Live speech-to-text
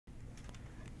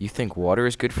You think water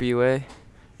is good for you, eh?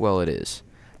 Well, it is.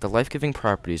 The life-giving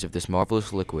properties of this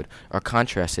marvelous liquid are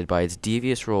contrasted by its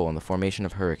devious role in the formation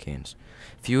of hurricanes.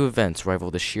 Few events rival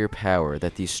the sheer power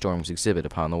that these storms exhibit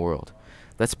upon the world.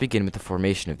 Let's begin with the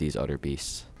formation of these utter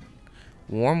beasts.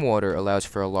 Warm water allows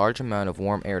for a large amount of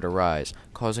warm air to rise,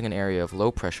 causing an area of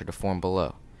low pressure to form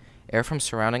below. Air from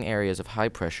surrounding areas of high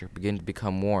pressure begin to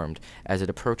become warmed as it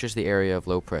approaches the area of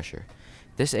low pressure.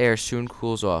 This air soon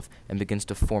cools off and begins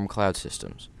to form cloud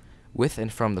systems. With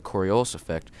and from the Coriolis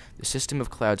effect, the system of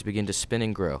clouds begin to spin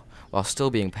and grow, while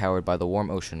still being powered by the warm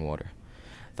ocean water.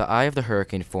 The eye of the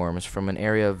hurricane forms from an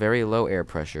area of very low air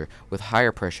pressure, with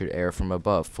higher pressured air from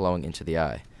above flowing into the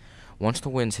eye. Once the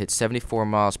winds hit 74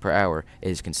 miles per hour, it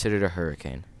is considered a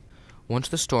hurricane. Once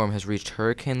the storm has reached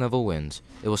hurricane-level winds,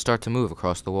 it will start to move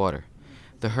across the water.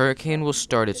 The hurricane will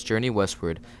start its journey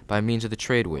westward by means of the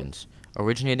trade winds,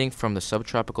 originating from the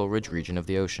subtropical ridge region of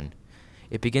the ocean.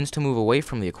 It begins to move away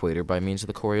from the equator by means of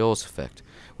the Coriolis effect,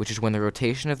 which is when the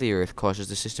rotation of the Earth causes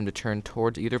the system to turn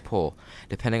towards either pole,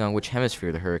 depending on which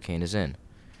hemisphere the hurricane is in.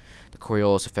 The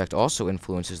Coriolis effect also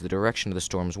influences the direction of the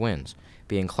storm's winds,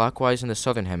 being clockwise in the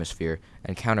southern hemisphere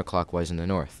and counterclockwise in the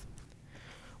north.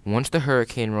 Once the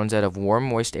hurricane runs out of warm,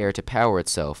 moist air to power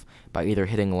itself, by either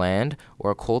hitting land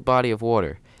or a cold body of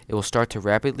water, it will start to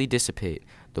rapidly dissipate,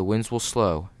 the winds will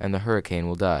slow, and the hurricane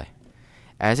will die.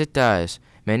 As it dies,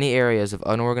 many areas of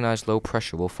unorganized low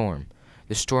pressure will form.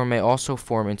 The storm may also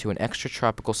form into an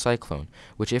extratropical cyclone,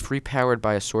 which, if repowered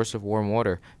by a source of warm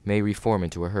water, may reform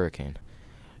into a hurricane.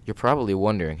 You're probably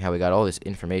wondering how we got all this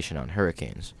information on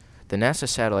hurricanes. The NASA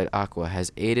satellite Aqua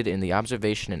has aided in the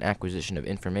observation and acquisition of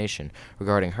information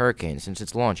regarding hurricanes since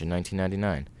its launch in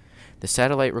 1999. The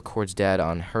satellite records data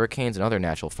on hurricanes and other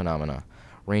natural phenomena,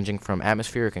 ranging from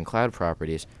atmospheric and cloud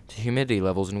properties to humidity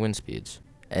levels and wind speeds.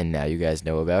 And now you guys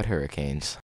know about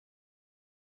hurricanes.